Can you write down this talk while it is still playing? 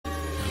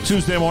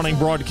Tuesday morning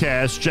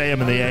broadcast, JM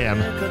and the AM.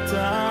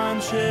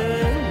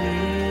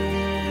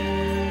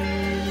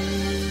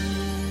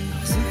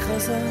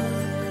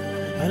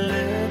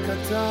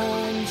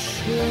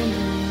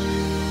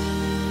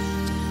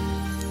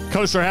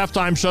 Kosher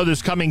Halftime Show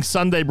this coming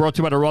Sunday, brought to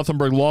you by the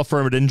Rothenberg Law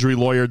Firm at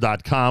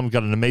InjuryLawyer.com. We've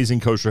got an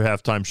amazing Kosher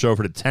Halftime Show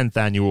for the 10th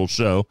annual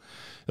show.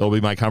 It'll be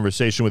my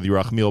conversation with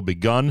Yerachmiel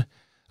Begun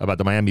about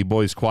the Miami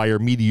Boys Choir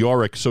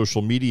meteoric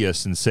social media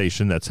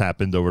sensation that's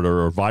happened or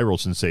viral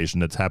sensation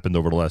that's happened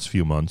over the last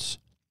few months.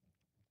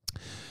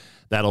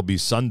 That'll be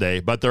Sunday.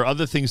 But there are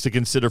other things to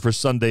consider for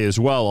Sunday as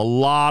well. A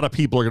lot of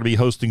people are going to be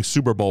hosting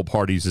Super Bowl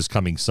parties this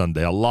coming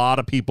Sunday. A lot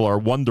of people are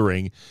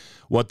wondering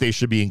what they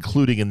should be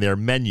including in their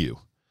menu.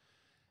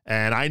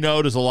 And I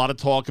know there's a lot of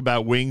talk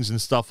about wings and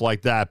stuff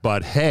like that,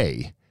 but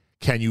hey,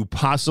 can you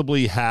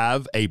possibly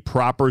have a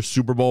proper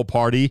Super Bowl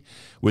party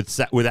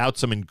without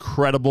some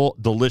incredible,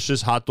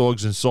 delicious hot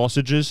dogs and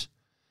sausages?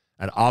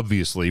 And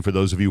obviously, for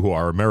those of you who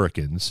are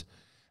Americans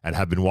and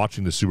have been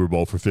watching the Super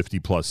Bowl for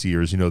 50-plus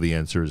years, you know the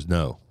answer is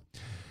no.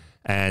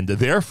 And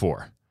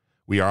therefore,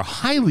 we are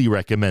highly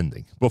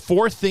recommending,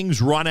 before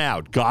things run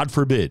out, God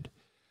forbid,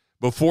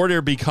 before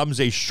there becomes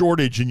a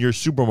shortage in your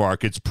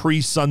supermarkets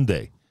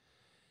pre-Sunday,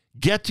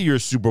 get to your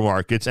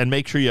supermarkets and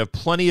make sure you have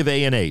plenty of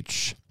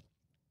A&H.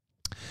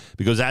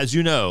 Because as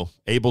you know,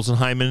 Abeles and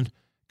Hyman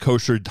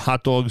kosher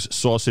hot dogs,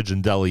 sausage,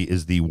 and deli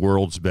is the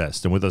world's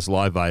best. And with us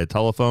live via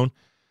telephone,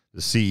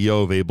 the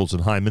CEO of Abeles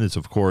and Hyman is,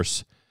 of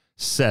course,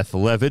 Seth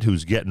Levitt,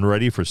 who's getting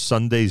ready for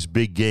Sunday's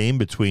big game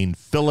between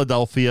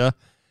Philadelphia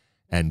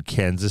and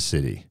Kansas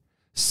City.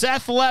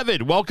 Seth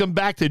Levitt, welcome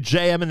back to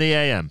JM and the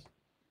AM.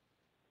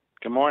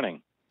 Good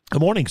morning.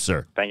 Good morning,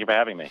 sir. Thank you for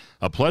having me.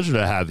 A pleasure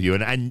to have you.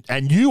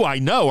 And you, I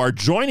know, are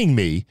joining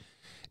me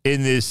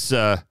in this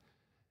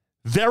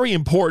very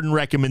important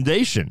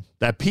recommendation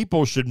that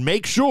people should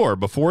make sure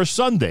before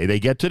Sunday they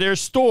get to their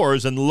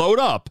stores and load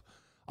up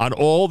on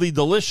all the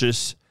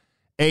delicious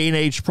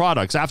A&H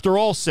products. After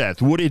all,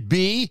 Seth, would it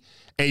be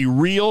a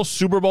real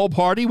Super Bowl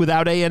party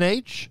without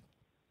A&H?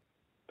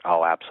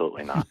 Oh,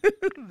 absolutely not.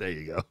 There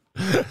you go.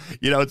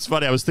 You know, it's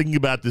funny. I was thinking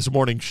about this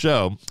morning's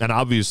show, and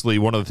obviously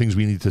one of the things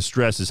we need to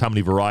stress is how many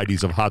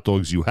varieties of hot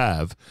dogs you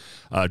have.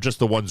 Just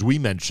the ones we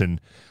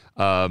mentioned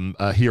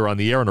here on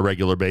the air on a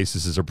regular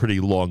basis is a pretty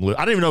long list.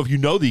 I don't even know if you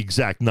know the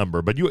exact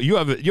number, but you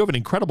have an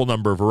incredible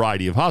number of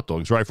variety of hot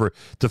dogs, right,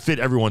 to fit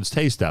everyone's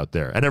taste out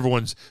there and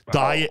everyone's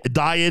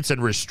diets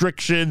and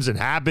restrictions and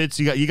habits.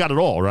 You got it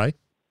all, right?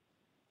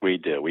 We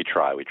do. We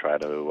try. We try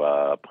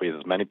to please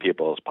as many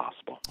people as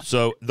possible.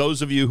 So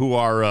those of you who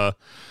are,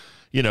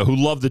 who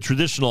love the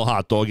traditional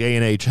hot dog,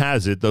 A&H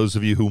has it. Those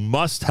of you who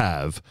must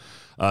have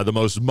the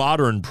most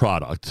modern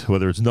product,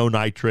 whether it's no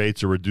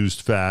nitrates or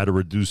reduced fat or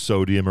reduced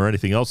sodium or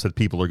anything else that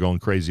people are going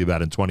crazy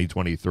about in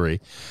 2023.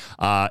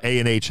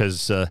 A&H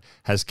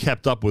has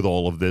kept up with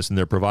all of this, and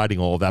they're providing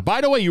all of that.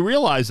 By the way, you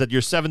realize that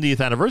your 70th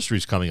anniversary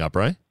is coming up,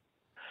 right?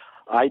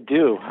 I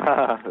do.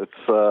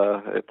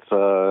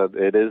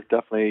 It is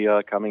definitely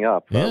coming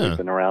up. Yeah. We've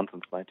been around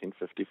since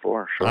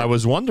 1954. Sure. I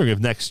was wondering if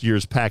next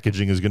year's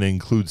packaging is going to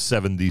include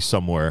 70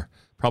 somewhere.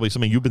 Probably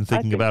something you've been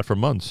thinking about for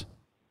months.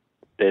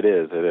 It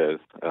is.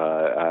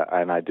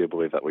 And I do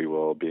believe that we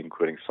will be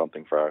including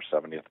something for our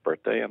 70th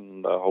birthday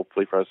and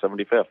hopefully for our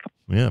 75th.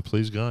 Yeah,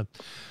 please God.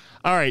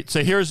 All right,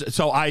 so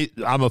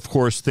I'm of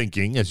course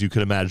thinking, as you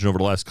can imagine, over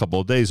the last couple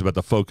of days about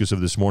the focus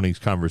of this morning's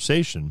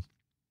conversation.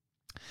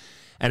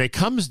 And it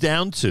comes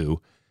down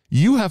to,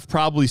 you have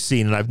probably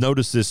seen, and I've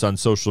noticed this on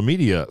social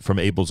media from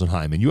Abeles and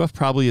Hyman, you have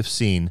probably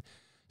seen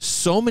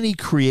so many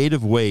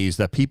creative ways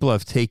that people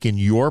have taken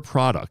your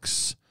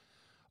products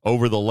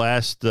over the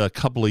last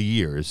couple of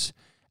years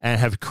and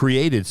have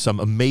created some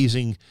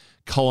amazing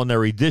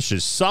culinary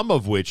dishes, some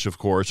of which, of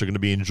course, are going to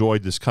be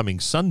enjoyed this coming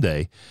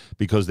Sunday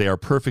because they are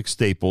perfect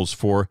staples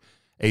for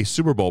a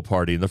Super Bowl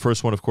party. And the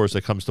first one, of course,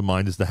 that comes to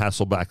mind is the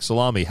Hasselback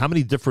salami. How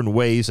many different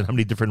ways and how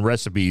many different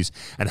recipes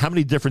and how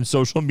many different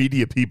social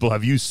media people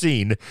have you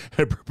seen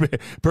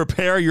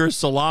prepare your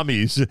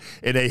salamis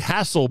in a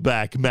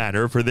Hasselback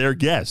manner for their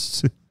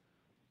guests?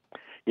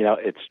 You know,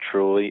 it's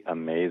truly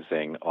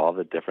amazing, all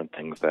the different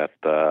things that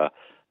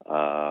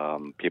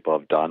people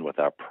have done with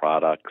our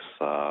products.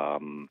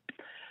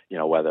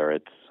 Whether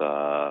it's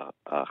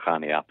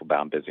Chani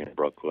Applebaum, busy in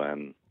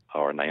Brooklyn,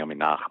 or Naomi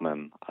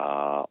Nachman,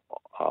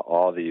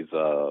 all these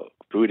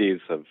foodies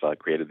have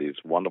created these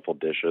wonderful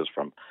dishes,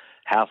 from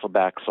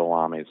Hasselback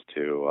salamis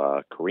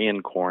to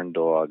Korean corn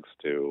dogs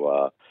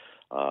to,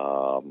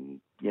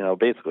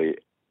 basically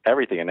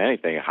everything and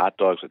anything. Hot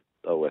dogs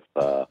with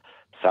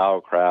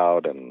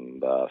sauerkraut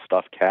and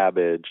stuffed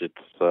cabbage.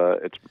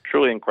 It's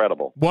truly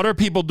incredible. What are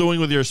people doing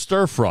with your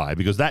stir fry?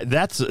 Because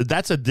that's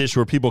a dish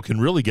where people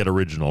can really get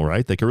original,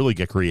 right? They can really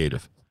get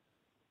creative.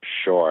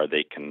 Sure,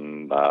 they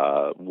can.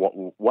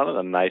 One of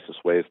the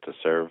nicest ways to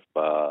serve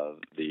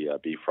the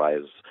beef fry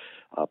is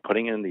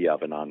putting it in the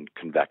oven on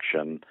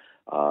convection,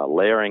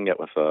 layering it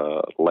with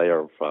a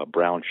layer of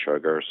brown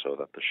sugar so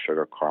that the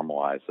sugar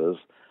caramelizes,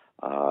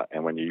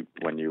 and when you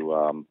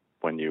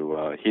when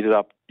you heat it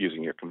up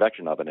using your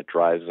convection oven, it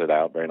dries it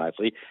out very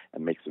nicely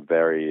and makes it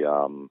very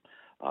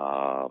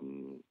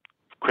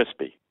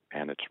crispy.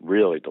 And it's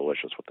really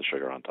delicious with the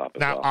sugar on top as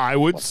well. Now, I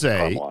would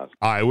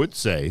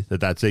say that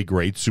that's a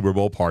great Super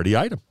Bowl party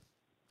item.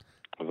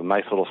 It was a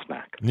nice little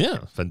snack.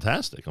 Yeah,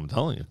 fantastic. I'm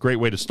telling you. Great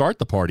way to start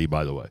the party,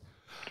 by the way.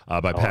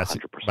 By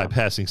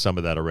passing some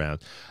of that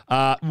around.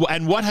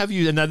 And what have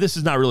you, and now this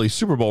is not really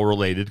Super Bowl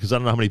related because I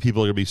don't know how many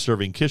people are going to be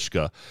serving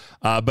kishka,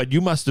 but you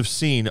must have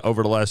seen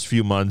over the last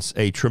few months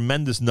a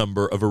tremendous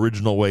number of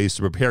original ways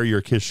to prepare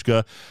your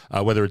kishka,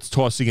 whether it's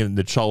tossing it in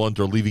the cholent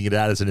or leaving it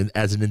out as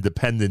an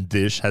independent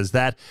dish. Has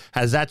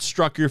that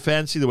struck your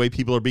fancy, the way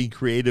people are being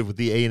creative with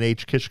the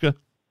A&H kishka?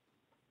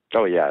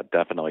 Oh, yeah,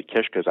 definitely.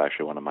 Kishka is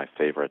actually one of my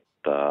favorite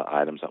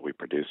items that we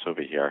produce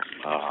over here.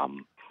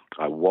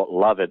 I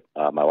love it.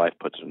 My wife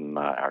puts it in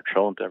our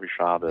cholent every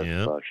Shabbos.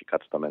 Yeah. She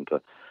cuts them into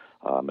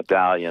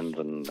medallions,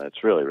 and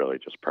it's really, really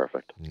just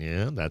perfect.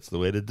 Yeah, that's the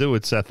way to do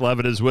it. Seth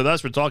Levitt is with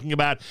us. We're talking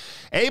about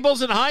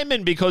Abeles and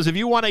Heymann because if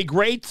you want a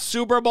great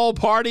Super Bowl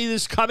party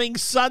this coming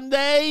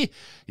Sunday,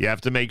 you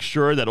have to make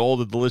sure that all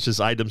the delicious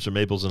items from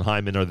Abeles and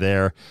Heymann are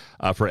there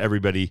for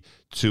everybody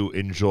to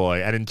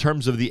enjoy. And in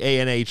terms of the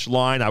A&H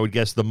line, I would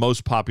guess the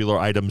most popular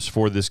items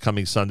for this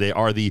coming Sunday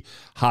are the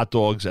hot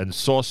dogs and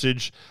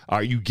sausage.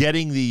 Are you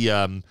getting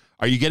the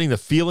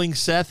feeling,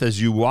 Seth,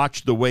 as you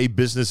watch the way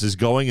business is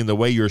going and the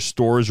way your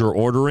stores are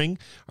ordering?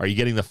 Are you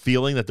getting the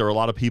feeling that there are a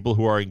lot of people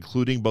who are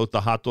including both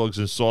the hot dogs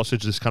and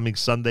sausage this coming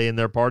Sunday in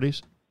their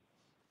parties?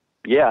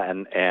 Yeah,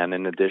 and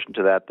in addition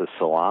to that, the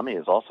salami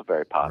is also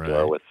very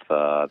popular with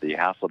the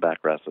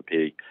Hasselback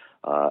recipe.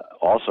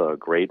 Also a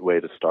great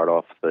way to start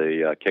off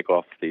kick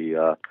off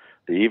the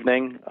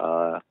evening.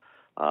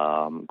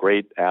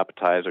 Great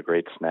appetizer,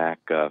 great snack,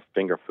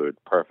 finger food.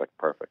 Perfect.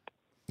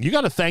 You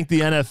got to thank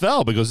the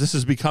NFL because this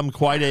has become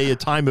quite a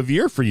time of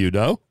year for you,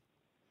 no?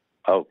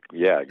 Oh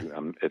yeah,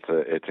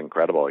 it's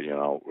incredible. You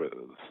know,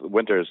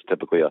 winter is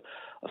typically a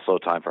slow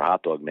time for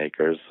hot dog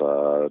makers,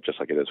 just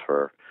like it is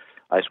for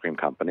ice cream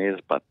companies.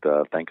 But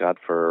thank God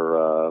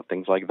for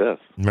things like this.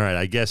 Right.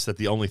 I guess that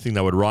the only thing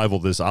that would rival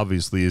this,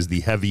 obviously, is the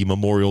heavy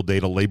Memorial Day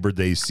to Labor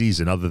Day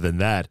season. Other than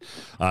that,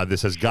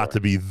 this has got to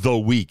be the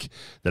week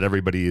that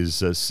everybody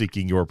is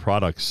seeking your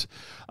products.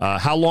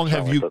 How long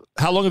have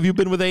you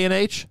been with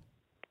A&H?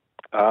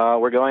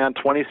 We're going on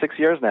 26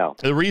 years now.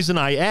 The reason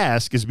I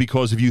ask is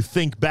because if you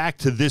think back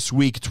to this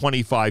week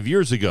 25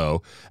 years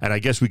ago, and I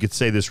guess we could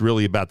say this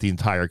really about the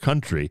entire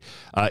country,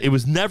 it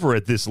was never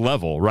at this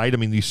level, right? I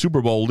mean, the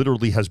Super Bowl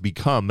literally has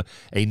become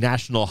a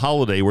national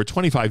holiday where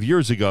 25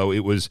 years ago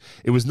it was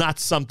not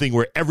something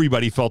where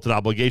everybody felt an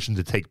obligation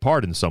to take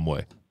part in some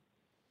way.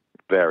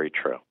 Very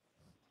true.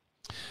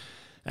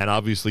 And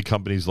obviously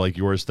companies like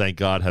yours, thank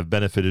God, have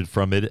benefited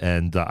from it.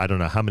 And I don't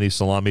know how many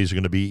salamis are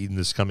going to be eaten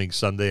this coming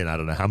Sunday, and I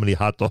don't know how many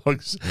hot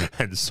dogs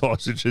and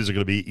sausages are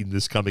going to be eaten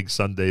this coming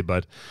Sunday.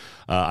 But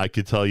I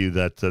could tell you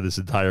that this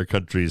entire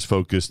country is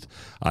focused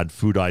on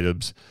food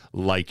items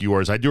like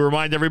yours. I do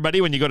remind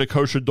everybody, when you go to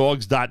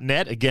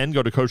kosherdogs.net, again,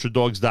 go to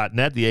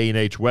kosherdogs.net, the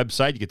A&H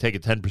website. You can take a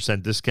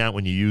 10% discount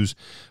when you use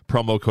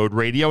promo code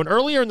radio. And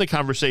earlier in the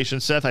conversation,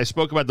 Seth, I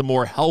spoke about the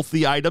more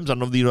healthy items. I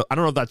don't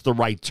know if that's the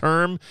right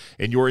term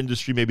in your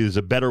industry. Maybe there's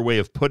a better way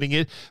of putting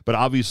it, but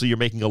obviously you're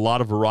making a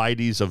lot of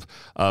varieties of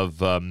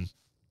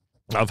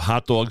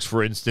hot dogs,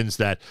 for instance,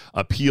 that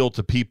appeal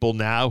to people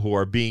now who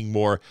are being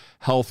more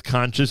health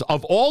conscious.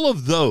 Of all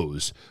of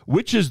those,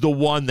 which is the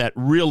one that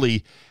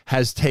really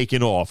has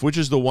taken off? Which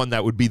is the one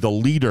that would be the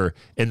leader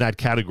in that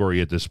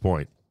category at this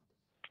point?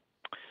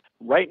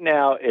 Right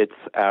now, it's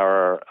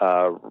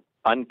our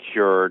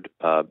uncured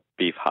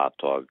beef hot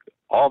dog.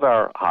 All of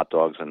our hot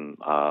dogs and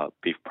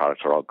beef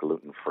products are all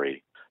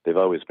gluten-free. They've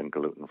always been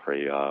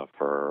gluten-free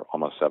for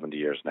almost 70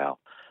 years now.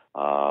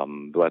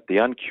 But the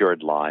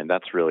uncured line,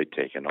 that's really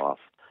taken off.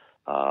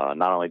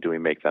 Not only do we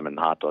make them in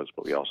hot dogs,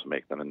 but we also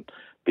make them in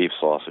beef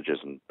sausages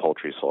and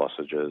poultry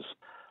sausages.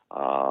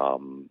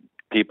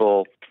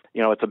 People,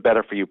 it's a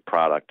better-for-you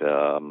product.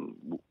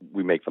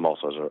 We make them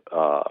also as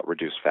a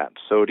reduced fat and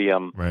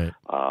sodium. Right.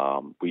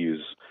 We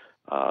use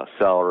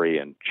celery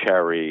and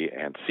cherry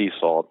and sea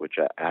salt, which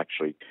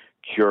actually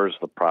cures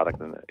the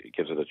product and it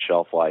gives it a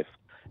shelf life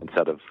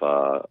instead of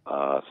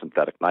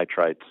synthetic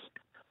nitrites.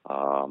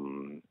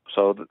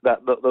 So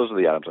those are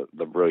the items that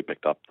have really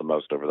picked up the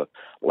most over the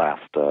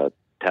last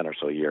 10 or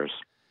so years.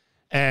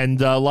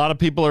 And a lot of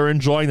people are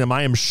enjoying them.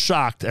 I am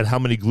shocked at how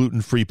many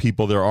gluten-free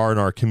people there are in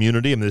our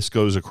community, and this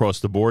goes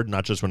across the board,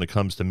 not just when it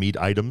comes to meat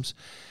items.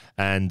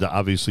 And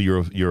obviously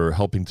you're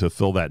helping to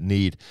fill that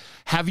need.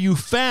 Have you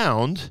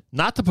found,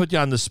 not to put you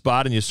on the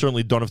spot, and you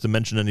certainly don't have to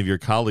mention any of your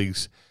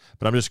colleagues,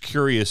 but I'm just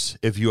curious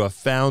if you have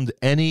found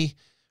any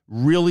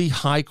really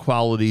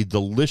high-quality,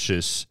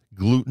 delicious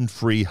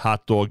gluten-free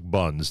hot dog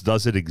buns.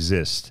 Does it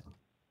exist?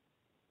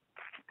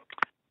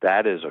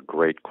 That is a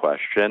great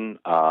question.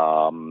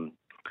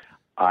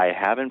 I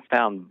haven't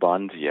found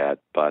buns yet,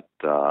 but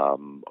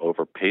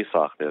over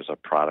Pesach, there's a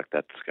product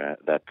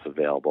that's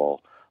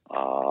available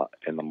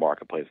in the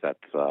marketplace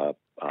that's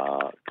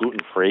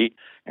gluten-free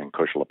and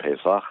kosher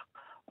Pesach.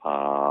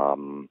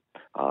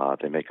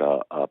 They make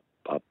a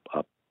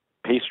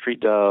pastry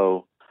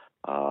dough,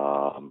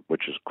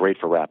 which is great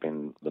for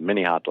wrapping the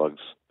mini hot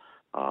dogs.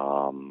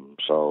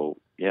 So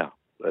yeah,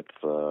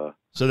 that's.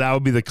 So that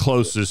would be the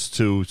closest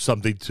to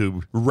something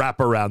to wrap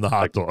around the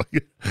hot dog.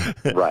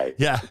 Right.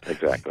 Yeah.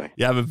 Exactly.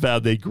 You haven't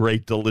found a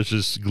great,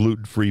 delicious,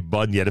 gluten-free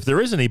bun yet. If there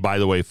is any, by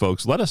the way,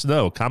 folks, let us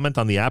know. Comment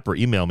on the app or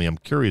email me. I'm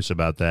curious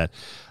about that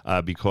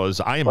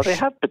because I am... Well, they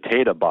have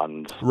potato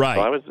buns. Right.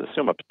 So I would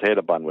assume a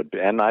potato bun would be...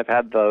 And I've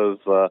had those...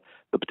 the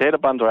potato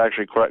buns are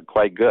actually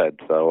quite good.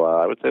 So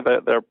I would say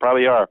that there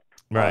probably are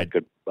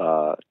good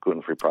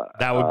gluten-free products.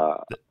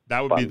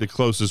 That would be the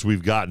closest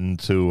we've gotten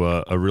to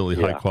a really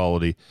high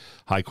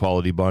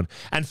quality bun.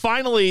 And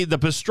finally, the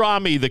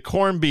pastrami, the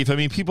corned beef. I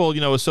mean, people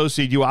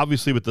associate you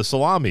obviously with the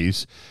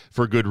salamis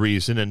for good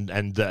reason.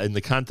 And in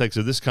the context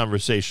of this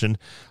conversation,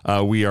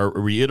 we are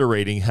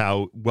reiterating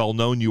how well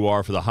known you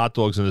are for the hot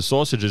dogs and the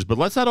sausages. But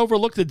let's not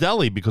overlook the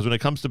deli, because when it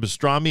comes to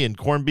pastrami and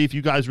corned beef,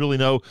 you guys really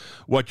know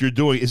what you're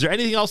doing. Is there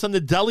anything else on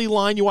the deli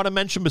line you want to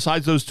mention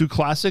besides those two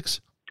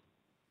classics?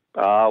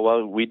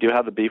 Well, we do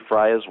have the beef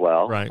fry as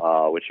well, right.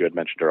 Which you had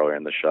mentioned earlier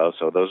in the show.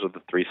 So those are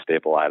the three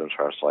staple items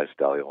for our sliced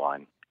deli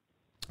line.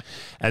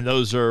 And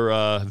those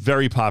are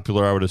very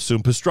popular, I would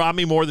assume.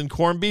 Pastrami more than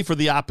corned beef, or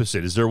the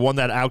opposite? Is there one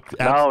that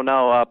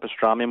No,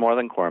 pastrami more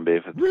than corned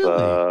beef. It's,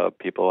 really?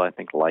 People, I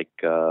think, like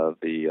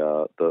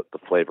the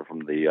flavor from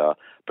the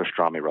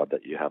pastrami rub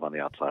that you have on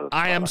the outside of the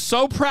I am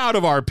so proud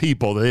of our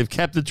people. They've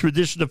kept the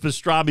tradition of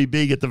pastrami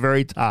being at the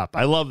very top.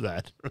 I love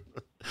that.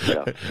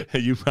 Yeah.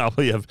 You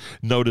probably have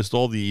noticed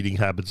all the eating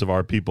habits of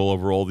our people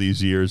over all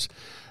these years.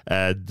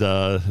 And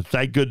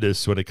thank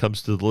goodness when it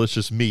comes to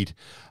delicious meat,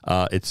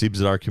 it seems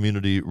that our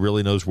community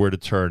really knows where to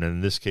turn. And in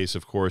this case,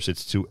 of course,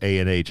 it's to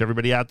A&H.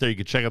 Everybody out there, you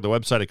can check out the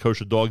website at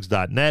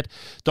kosherdogs.net.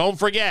 Don't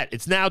forget,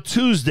 it's now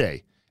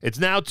Tuesday.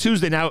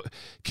 Now,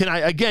 can I,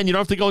 again, you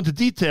don't have to go into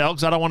detail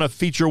because I don't want to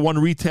feature one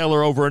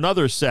retailer over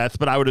another, Seth,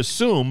 but I would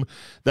assume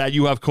that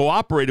you have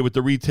cooperated with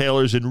the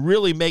retailers in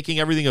really making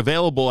everything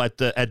available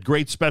at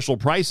great special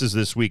prices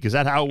this week. Is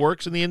that how it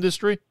works in the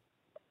industry?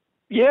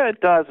 Yeah,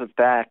 it does. In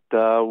fact,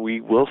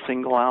 we will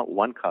single out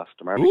one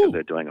customer because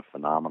they're doing a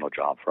phenomenal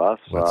job for us.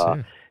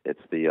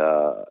 It's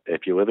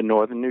if you live in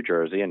northern New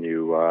Jersey and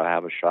you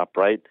have a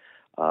ShopRite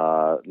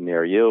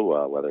near you,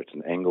 whether it's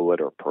in Englewood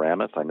or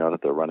Paramus, I know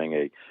that they're running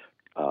a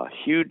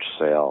huge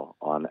sale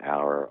on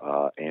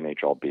our A&H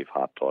all beef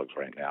hot dogs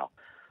right now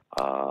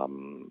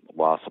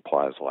while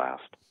supplies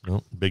last.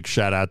 Well, big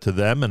shout out to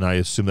them, and I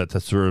assume that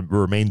that's the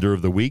remainder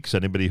of the week. So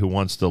anybody who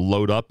wants to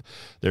load up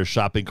their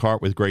shopping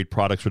cart with great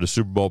products for the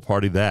Super Bowl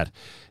party, that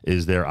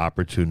is their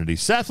opportunity.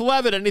 Seth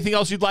Levitt, anything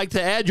else you'd like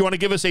to add? You want to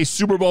give us a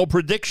Super Bowl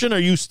prediction, or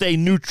you stay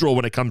neutral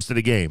when it comes to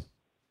the game?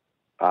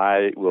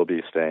 I will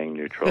be staying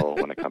neutral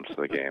when it comes to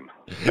the game.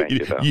 Thank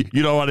you, though.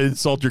 You don't want to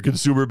insult your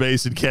consumer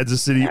base in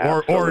Kansas City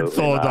or in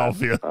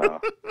Philadelphia.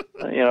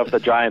 If the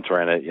Giants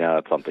were in it,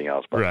 it's something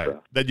else. But, right.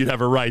 Then you'd have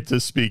a right to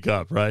speak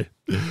up, right?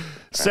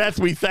 Seth,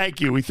 we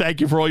thank you. We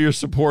thank you for all your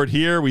support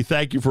here. We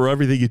thank you for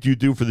everything that you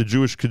do for the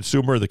Jewish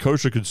consumer, the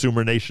kosher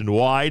consumer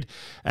nationwide,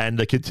 and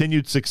the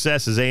continued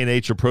success as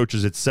A&H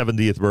approaches its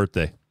 70th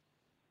birthday.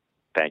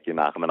 Thank you,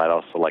 Nachum. I'd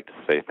also like to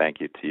say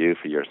thank you to you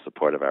for your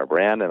support of our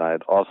brand, and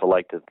I'd also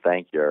like to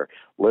thank your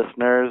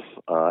listeners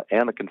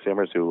and the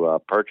consumers who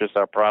purchase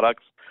our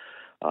products,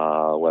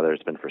 whether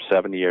it's been for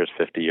 70 years,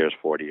 50 years,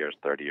 40 years,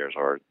 30 years,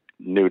 or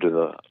new to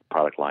the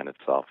product line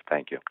itself.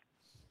 Thank you.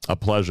 A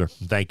pleasure.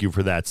 Thank you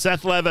for that.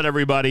 Seth Levitt,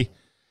 everybody.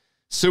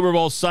 Super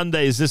Bowl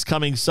Sunday is this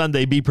coming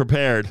Sunday. Be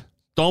prepared.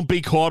 Don't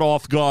be caught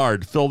off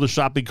guard. Fill the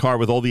shopping cart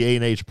with all the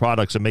A&H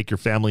products and make your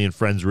family and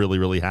friends really,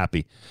 really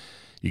happy.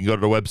 You can go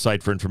to the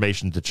website for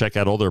information to check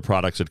out all their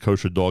products at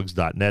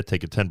kosherdogs.net.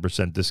 Take a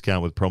 10%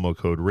 discount with promo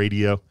code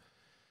radio.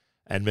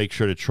 And make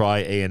sure to try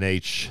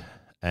A&H.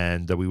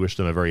 And we wish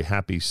them a very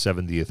happy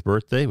 70th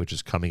birthday, which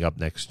is coming up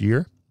next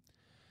year.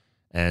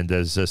 And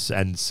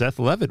and Seth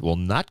Levitt will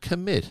not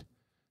commit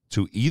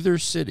to either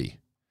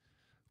city,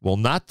 will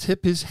not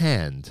tip his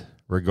hand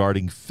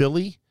regarding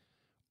Philly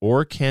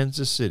or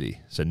Kansas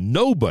City. So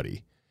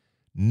nobody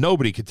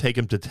could take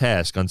him to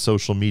task on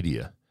social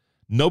media.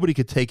 Nobody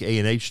could take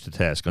A&H to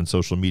task on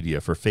social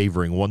media for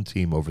favoring one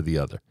team over the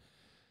other.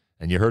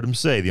 And you heard him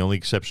say the only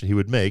exception he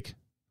would make,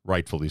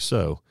 rightfully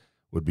so,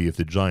 would be if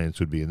the Giants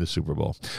would be in the Super Bowl.